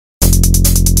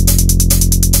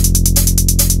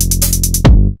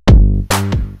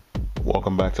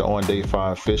welcome back to On Day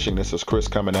 5 Fishing. This is Chris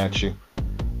coming at you.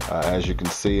 As you can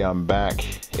see, I'm back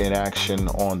in action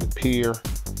on the pier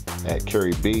at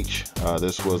Cary Beach.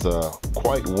 This was a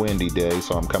quite windy day,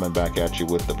 so I'm coming back at you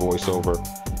with the voiceover.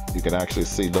 You can actually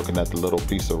see, looking at the little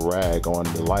piece of rag on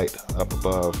the light up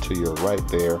above to your right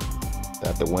there,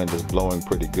 that the wind is blowing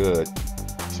pretty good.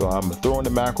 So I'm throwing the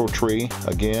mackerel tree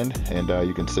again, and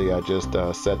you can see I just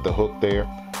set the hook there.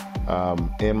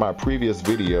 In my previous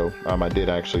video, I did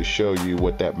actually show you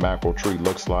what that mackerel tree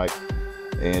looks like.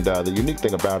 And the unique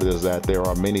thing about it is that there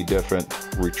are many different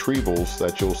retrievals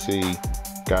that you'll see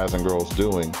guys and girls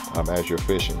doing as you're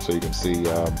fishing. So you can see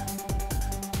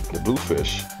the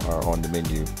bluefish are on the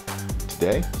menu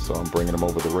today. So I'm bringing them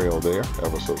over the rail there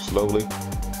ever so slowly.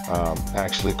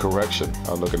 Actually, correction,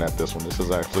 looking at this one, this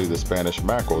is actually the Spanish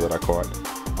mackerel that I caught.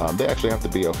 They actually have to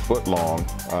be a foot long,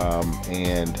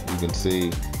 and you can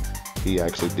see he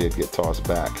actually did get tossed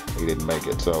back. He didn't make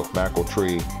it. So mackerel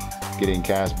tree getting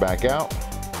cast back out,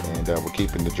 and we're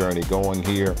keeping the journey going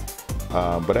here.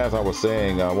 But as I was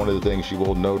saying, one of the things you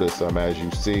will notice as you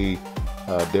see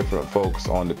different folks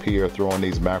on the pier throwing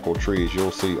these mackerel trees, you'll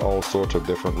see all sorts of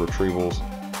different retrievals.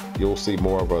 You'll see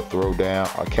more of a throw down,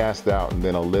 a cast out, and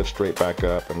then a lift straight back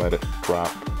up and let it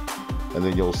drop. And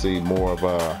then you'll see more of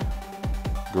a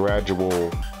gradual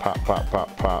pop, pop,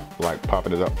 pop, pop, like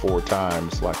popping it up 4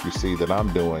 times like you see that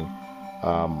I'm doing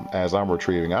as I'm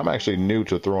retrieving. I'm actually new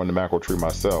to throwing the mackerel tree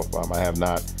myself. I have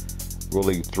not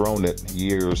really thrown it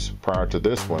years prior to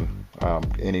this one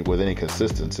with any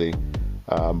consistency.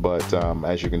 But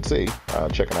as you can see,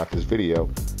 checking out this video,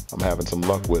 I'm having some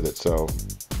luck with it. So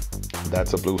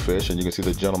that's a bluefish, and you can see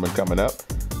the gentleman coming up.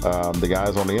 The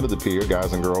guys on the end of the pier,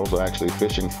 guys and girls, are actually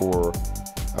fishing for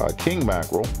king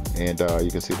mackerel, and you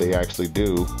can see they actually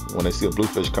do, when they see a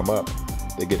bluefish come up,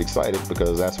 they get excited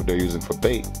because that's what they're using for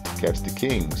bait to catch the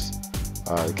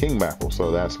king mackerel. So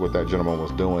that's what that gentleman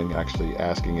was doing, actually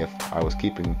asking if I was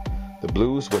keeping the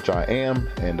blues, which I am.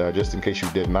 And just in case you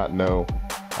did not know,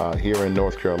 here in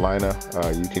North Carolina,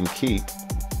 you can keep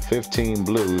 15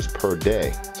 blues per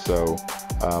day. So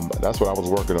that's what I was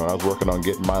working on. I was working on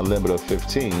getting my limit of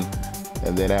 15,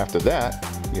 and then after that,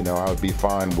 you know, I would be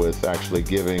fine with actually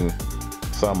giving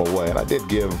some away. And I did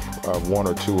give 1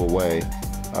 or 2 away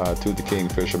to the king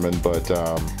fishermen, but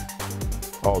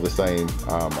all the same,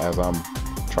 as I'm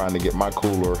trying to get my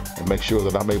cooler and make sure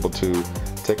that I'm able to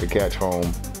take a catch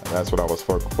home, that's what I was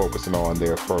focusing on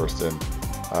there first. And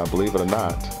believe it or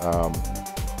not,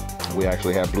 we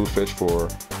actually had bluefish for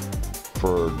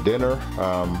dinner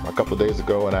a couple of days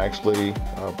ago, and actually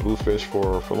bluefish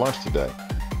for lunch today.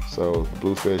 So the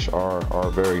bluefish are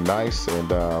very nice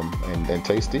and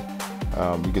tasty.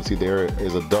 You can see there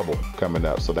is a double coming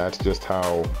up. So that's just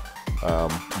how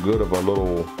good of a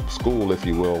little school, if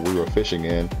you will, we were fishing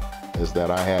in, is that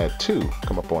I had 2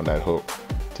 come up on that hook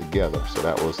together. So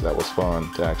that was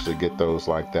fun to actually get those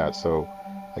like that. So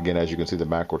again, as you can see, the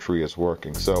mackerel tree is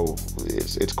working. So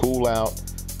it's cool out.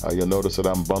 You'll notice that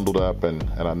I'm bundled up, and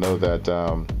I know that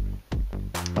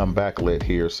I'm backlit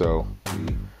here, so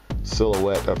the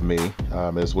silhouette of me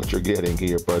is what you're getting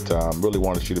here, but really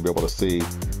wanted you to be able to see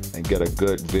and get a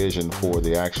good vision for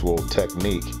the actual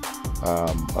technique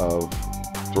of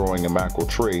throwing a mackerel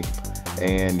tree.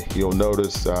 And you'll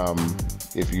notice,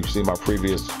 if you did see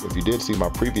my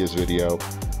previous video,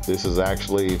 this is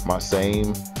actually my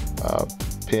same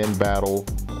Penn Battle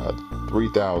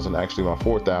 3000, actually my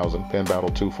 4000, Penn Battle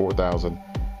 2 4000,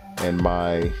 and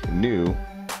my new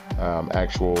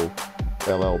actual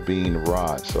LL Bean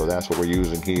rod. So that's what we're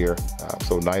using here.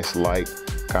 So nice light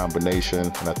combination,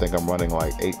 and I think I'm running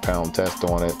like 8-pound test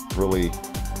on it, really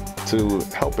to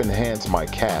help enhance my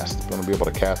cast. I'm going to be able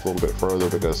to cast a little bit further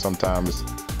because sometimes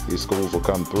these schools will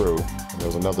come through. And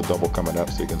there's another double coming up,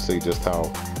 so you can see just how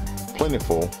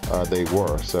plentiful they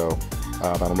were. So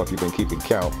I don't know if you've been keeping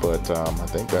count, but I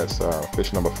think that's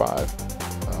fish number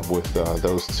 5 with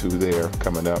those 2 there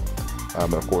coming up.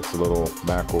 And of course the little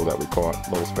mackerel that we caught,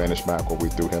 little Spanish mackerel, we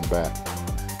threw him back.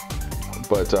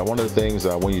 But one of the things,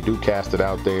 when you do cast it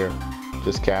out there,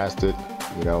 just cast it,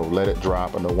 you know, let it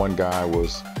drop. I know one guy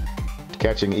was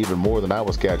catching even more than I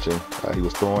was catching. He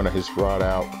was throwing his rod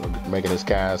out, making his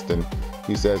cast, and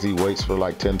he says he waits for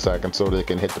like 10 seconds so that it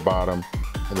can hit the bottom,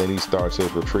 and then he starts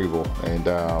his retrieval.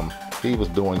 And he was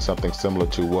doing something similar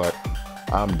to what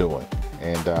I'm doing.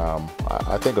 And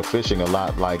I think of fishing a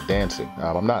lot like dancing.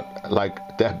 I'm not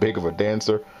like that big of a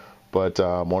dancer, but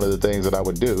one of the things that I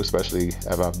would do, especially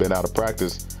if I've been out of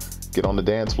practice, get on the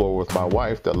dance floor with my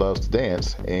wife that loves to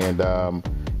dance, and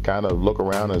kind of look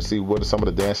around and see what are some of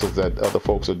the dances that other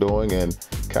folks are doing, and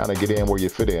kind of get in where you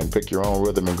fit in, pick your own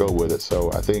rhythm and go with it.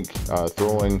 So I think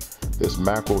throwing this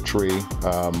mackerel tree.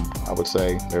 I would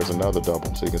say there's another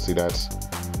double, so you can see that's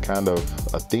kind of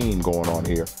a theme going on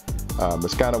here.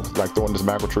 It's kind of like throwing this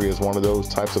mackerel tree is one of those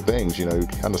types of things, you know, you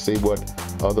kind of see what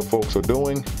other folks are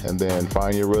doing and then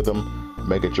find your rhythm,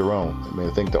 make it your own. I mean,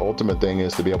 I think the ultimate thing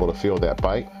is to be able to feel that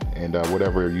bite, and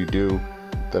whatever you do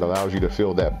that allows you to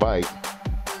feel that bite,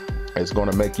 it's going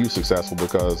to make you successful,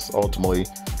 because ultimately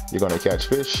you're going to catch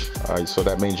fish. So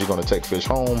that means you're going to take fish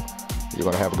home, you're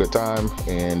going to have a good time,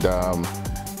 and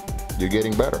you're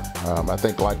getting better. I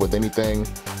think, like with anything,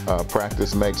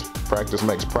 practice makes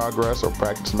progress, or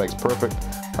practice makes perfect,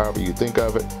 however you think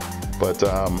of it. But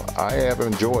I have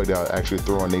enjoyed actually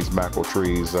throwing these mackerel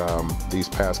trees these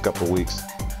past couple of weeks,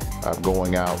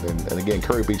 going out. And again,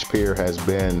 Curry Beach Pier has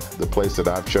been the place that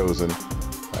I've chosen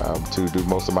to do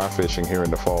most of my fishing here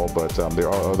in the fall. But there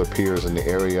are other piers in the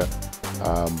area,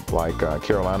 like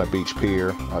Carolina Beach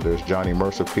Pier. There's Johnny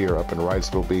Mercer Pier up in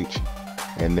Wrightsville Beach.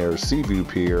 And there's Seaview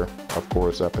Pier, of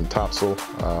course, up in Topsail.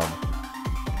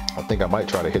 I think I might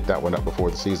try to hit that one up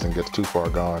before the season gets too far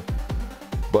gone.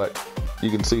 But you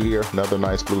can see here another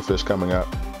nice bluefish coming up.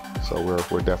 So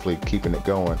we're definitely keeping it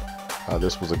going.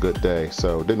 This was a good day.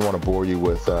 So didn't want to bore you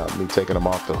with me taking them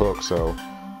off the hook. So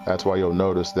that's why you'll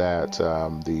notice that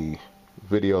the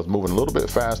video is moving a little bit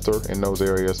faster in those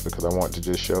areas, because I want to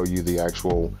just show you the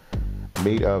actual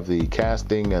meat of the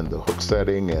casting and the hook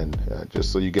setting, and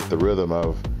just so you get the rhythm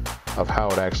of how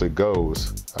it actually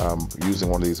goes using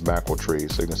one of these mackerel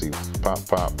trees. So you can see pop,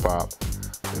 pop, pop.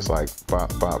 It's like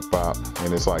pop, pop, pop,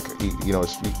 and it's like, you know,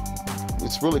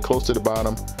 it's really close to the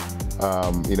bottom.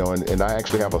 You know, and I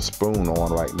actually have a spoon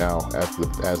on right now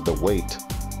as the weight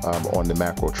on the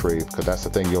mackerel tree, because that's the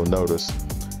thing you'll notice.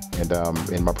 And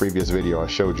in my previous video, I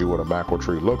showed you what a mackerel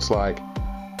tree looks like.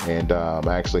 And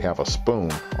I actually have a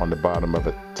spoon on the bottom of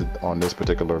it on this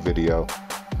particular video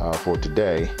for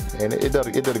today, and it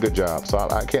did a good job. So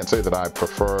I can't say that I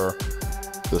prefer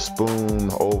the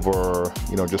spoon over,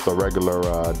 you know, just a regular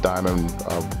diamond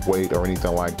weight or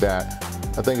anything like that.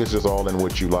 I think it's just all in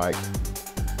what you like,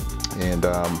 and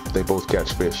they both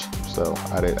catch fish. So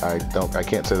I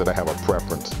can't say that I have a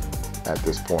preference at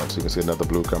this point. So you can see another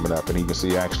blue coming up, and you can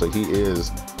see actually he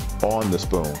is on the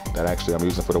spoon that actually I'm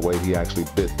using for the weight. He actually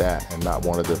bit that and not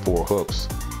one of the 4 hooks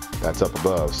that's up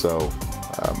above. So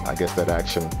I guess that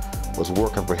action was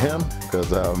working for him,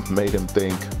 because made him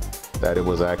think that it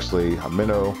was actually a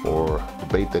minnow or a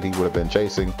bait that he would have been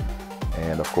chasing.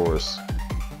 And of course,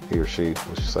 he or she,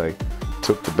 what you say,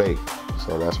 took the bait.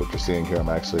 So that's what you're seeing here. I'm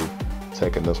actually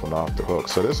taking this one off the hook.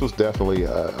 So this was definitely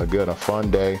a fun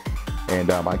day. And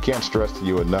I can't stress to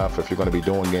you enough, if you're going to be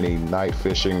doing any night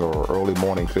fishing or early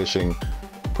morning fishing,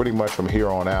 pretty much from here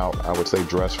on out, I would say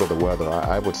dress for the weather.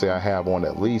 I would say I have on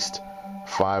at least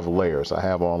 5 layers. I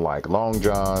have on like long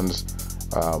johns,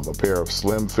 a pair of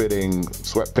slim fitting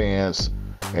sweatpants,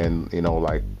 and, you know,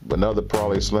 like another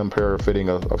probably slim pair fitting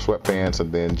of sweatpants, and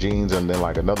then jeans, and then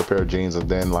like another pair of jeans, and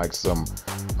then like some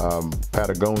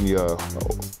Patagonia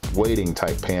wading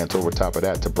type pants over top of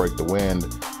that to break the wind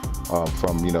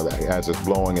from, you know, as it's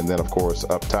blowing. And then of course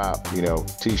up top, you know,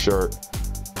 t-shirt,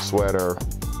 sweater,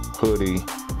 hoodie,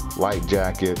 light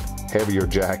jacket, heavier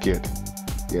jacket.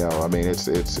 You know, I mean,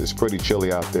 it's pretty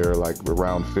chilly out there, like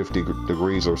around 50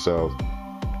 degrees or so.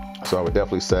 So I would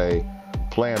definitely say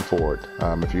plan for it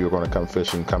if you're going to come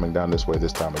fishing coming down this way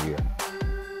this time of year.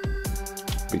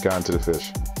 Be kind to the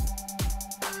fish.